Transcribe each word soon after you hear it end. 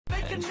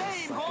a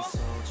name, boss.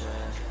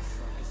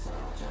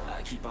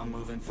 I keep on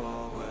moving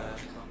forward,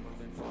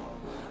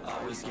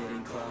 always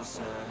getting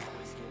closer.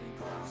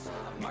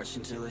 I march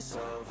until it's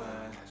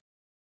over.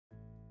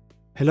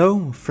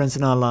 Hello friends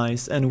and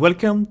allies, and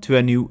welcome to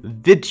a new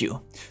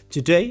video.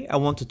 Today I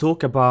want to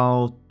talk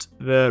about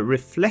the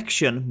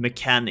reflection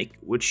mechanic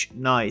which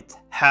Knight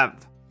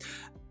have.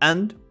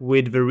 And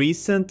with the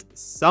recent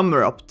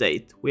summer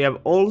update we have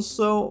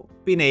also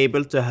been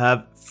able to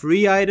have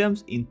 3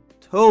 items in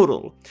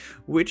total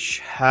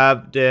which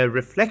have the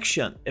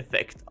reflection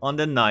effect on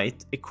the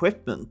Knight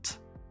equipment.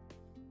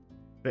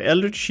 The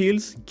Eldritch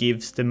Shields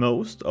gives the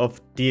most of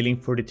dealing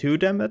 42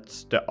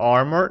 damage, the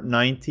armor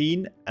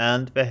 19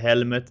 and the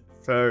helmet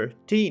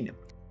 13.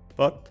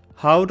 But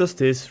how does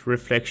this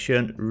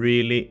reflection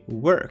really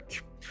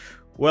work?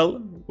 Well,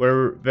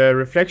 where the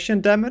reflection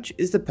damage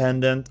is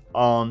dependent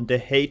on the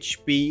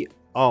HP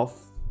of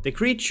the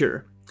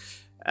creature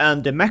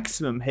and the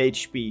maximum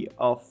HP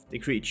of the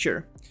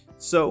creature.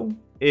 So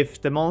if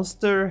the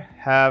monster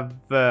have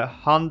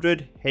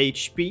 100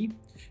 HP,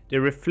 the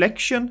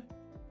reflection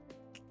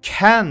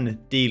can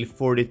deal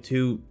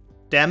 42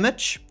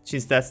 damage,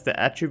 since that's the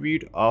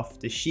attribute of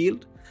the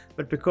shield,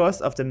 but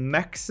because of the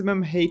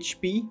maximum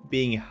HP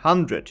being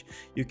 100,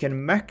 you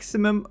can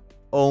maximum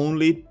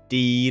only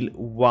deal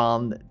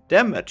 1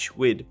 damage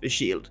with the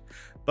shield.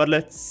 But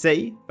let's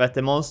say that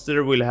the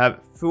monster will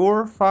have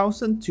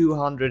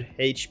 4200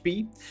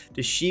 HP,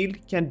 the shield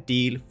can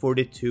deal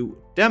 42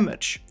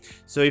 damage.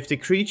 So if the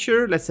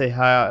creature, let's say,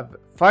 have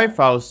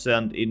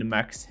 5000 in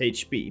max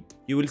HP,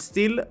 you will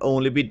still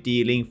only be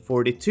dealing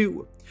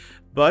 42.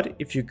 But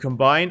if you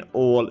combine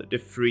all the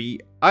 3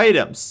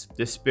 items,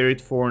 the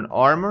Spiritborn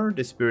armor,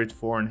 the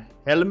Spiritborn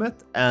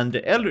helmet and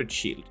the Eldritch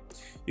shield,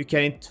 you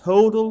can in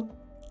total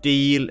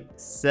deal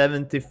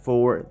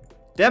 74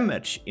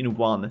 damage in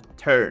 1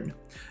 turn.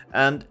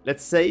 And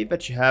let's say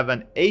that you have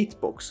an 8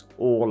 box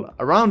all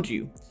around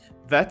you.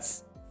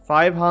 That's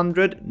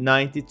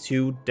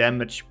 592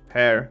 damage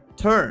per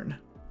turn.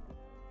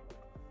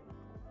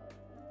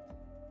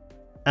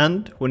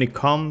 And when it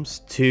comes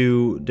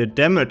to the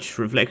damage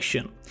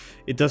reflection,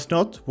 it does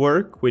not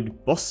work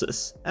with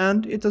bosses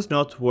and it does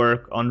not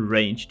work on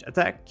ranged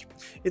attack.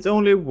 It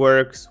only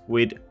works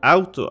with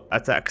auto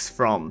attacks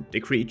from the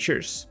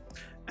creatures.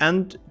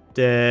 And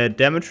the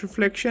damage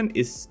reflection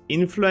is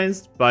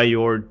influenced by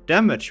your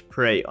damage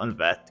prey on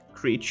that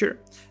creature,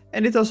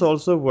 and it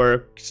also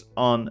works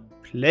on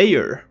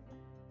player.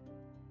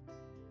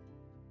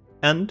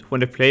 And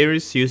when the player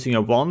is using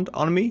a wand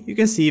on me, you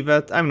can see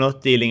that I'm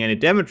not dealing any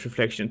damage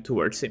reflection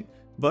towards him.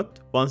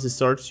 But once he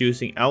starts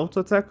using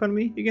auto attack on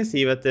me, you can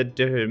see that the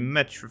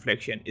damage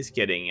reflection is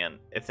getting an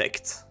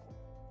effect.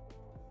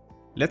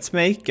 Let's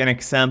make an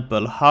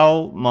example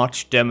how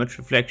much damage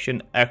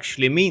reflection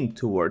actually mean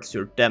towards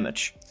your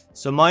damage.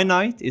 So my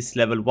knight is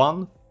level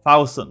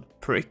 1000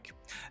 prick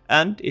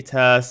and it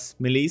has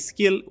melee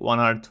skill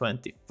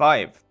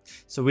 125.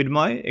 So with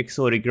my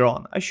Exotic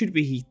Gran I should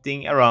be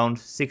hitting around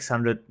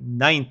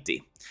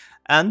 690.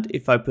 And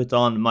if I put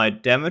on my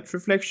damage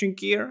reflection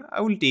gear,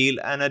 I will deal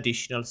an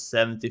additional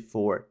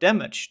 74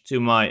 damage to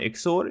my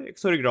Exotic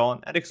Gran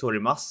and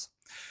Exotic Mas.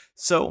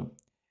 So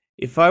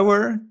if I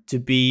were to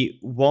be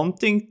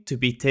wanting to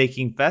be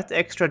taking that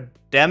extra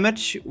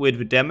damage with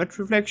the damage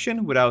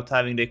reflection without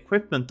having the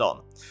equipment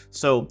on,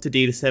 so to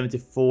deal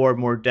 74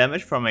 more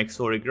damage from my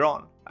Exotic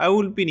Gran, I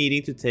will be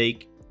needing to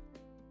take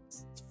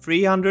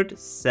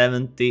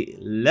 370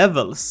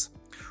 levels.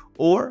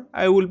 Or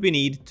I will be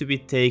need to be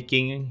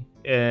taking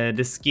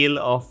the skill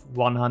of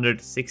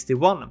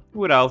 161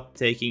 without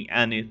taking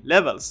any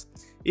levels,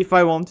 if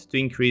I want to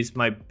increase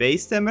my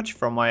base damage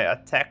from my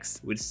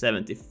attacks with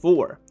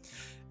 74.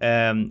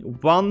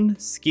 1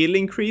 skill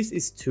increase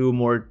is 2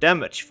 more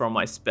damage from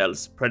my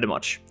spells pretty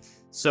much.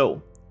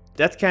 So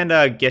that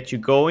kinda gets you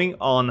going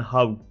on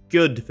how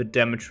good the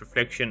damage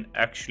reflection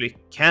actually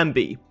can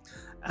be.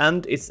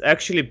 And it's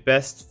actually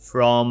best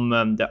from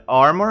the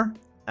armor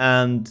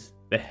and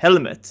the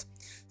helmet,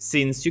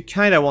 since you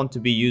kinda want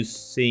to be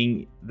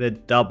using the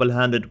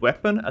double-handed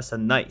weapon as a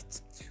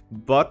knight.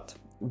 But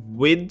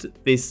with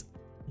this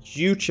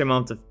huge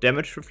amount of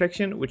damage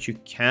reflection which you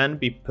can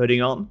be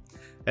putting on,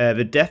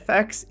 the Death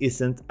Axe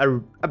isn't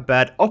a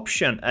bad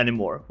option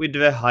anymore with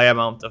the high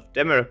amount of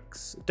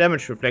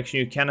damage reflection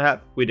you can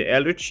have with the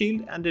Eldritch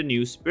Shield and the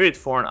new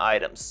Spiritborn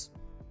items.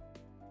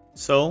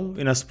 So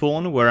in a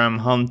spawn where I'm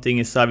hunting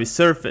a savvy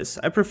surface,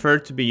 I prefer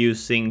to be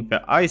using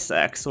the Ice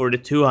Axe or the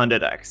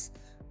two-handed axe.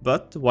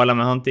 But while I'm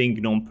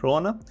hunting Gnome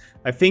Prona,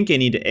 I think I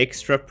need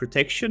extra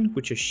protection,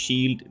 which a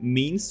shield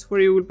means, where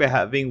you will be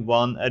having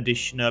 1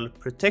 additional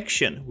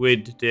protection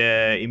with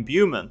the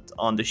imbuement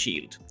on the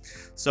shield.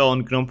 So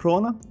on Gnome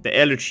Prona, the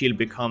Eldritch Shield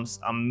becomes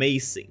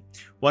amazing.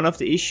 One of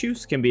the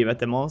issues can be that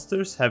the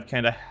monsters have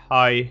kinda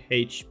high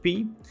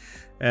HP,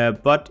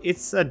 but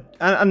it's a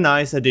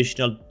nice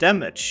additional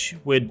damage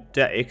with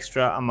the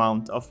extra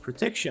amount of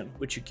protection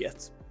which you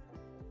get.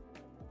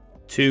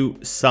 To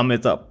sum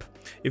it up,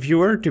 if you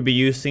were to be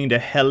using the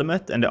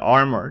helmet and the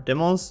armor, the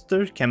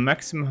monster can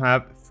maximum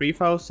have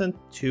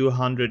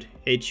 3200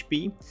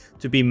 HP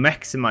to be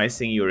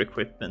maximizing your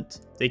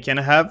equipment. They can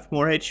have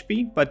more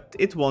HP, but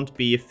it won't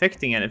be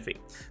affecting anything.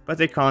 But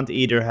they can't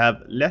either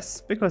have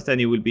less, because then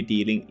you will be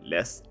dealing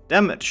less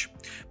damage.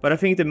 But I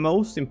think the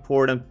most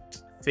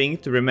important thing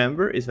to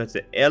remember is that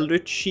the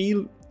Eldritch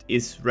Shield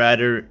is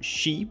rather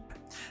cheap,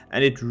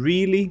 and it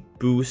really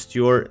boosts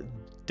your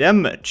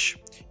damage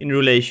in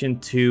relation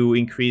to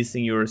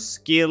increasing your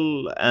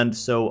skill and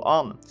so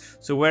on.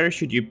 So where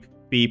should you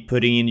be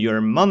putting in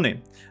your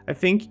money? I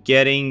think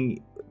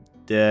getting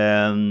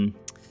the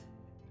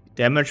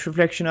damage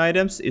reflection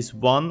items is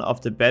one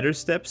of the better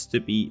steps to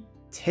be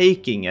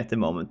taking at the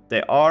moment.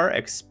 They are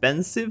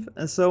expensive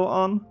and so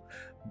on,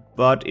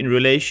 but in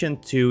relation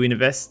to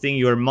investing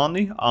your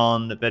money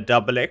on the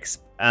double exp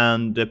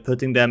and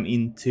putting them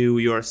into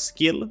your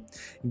skill,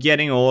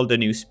 getting all the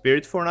new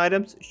Spirit Form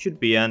items should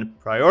be a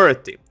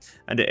priority.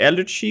 And the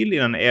Eldritch Shield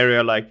in an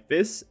area like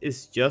this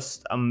is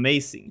just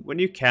amazing when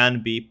you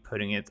can be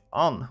putting it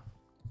on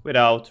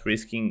without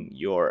risking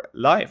your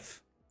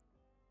life.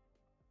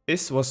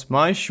 This was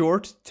my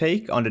short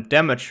take on the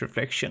damage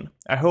reflection.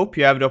 I hope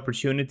you have the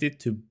opportunity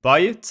to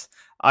buy it.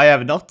 I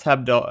have not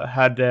had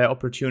the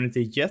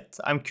opportunity yet.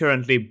 I'm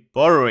currently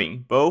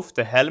borrowing both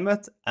the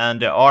helmet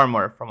and the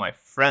armor from my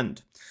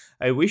friend.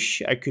 I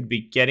wish I could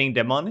be getting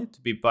the money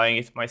to be buying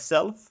it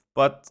myself,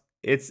 but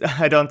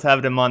I don't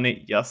have the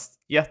money just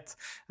yet.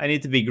 I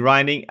need to be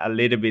grinding a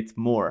little bit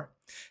more.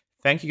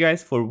 Thank you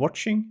guys for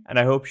watching, and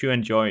I hope you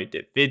enjoyed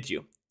the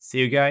video. See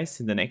you guys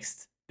in the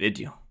next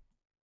video.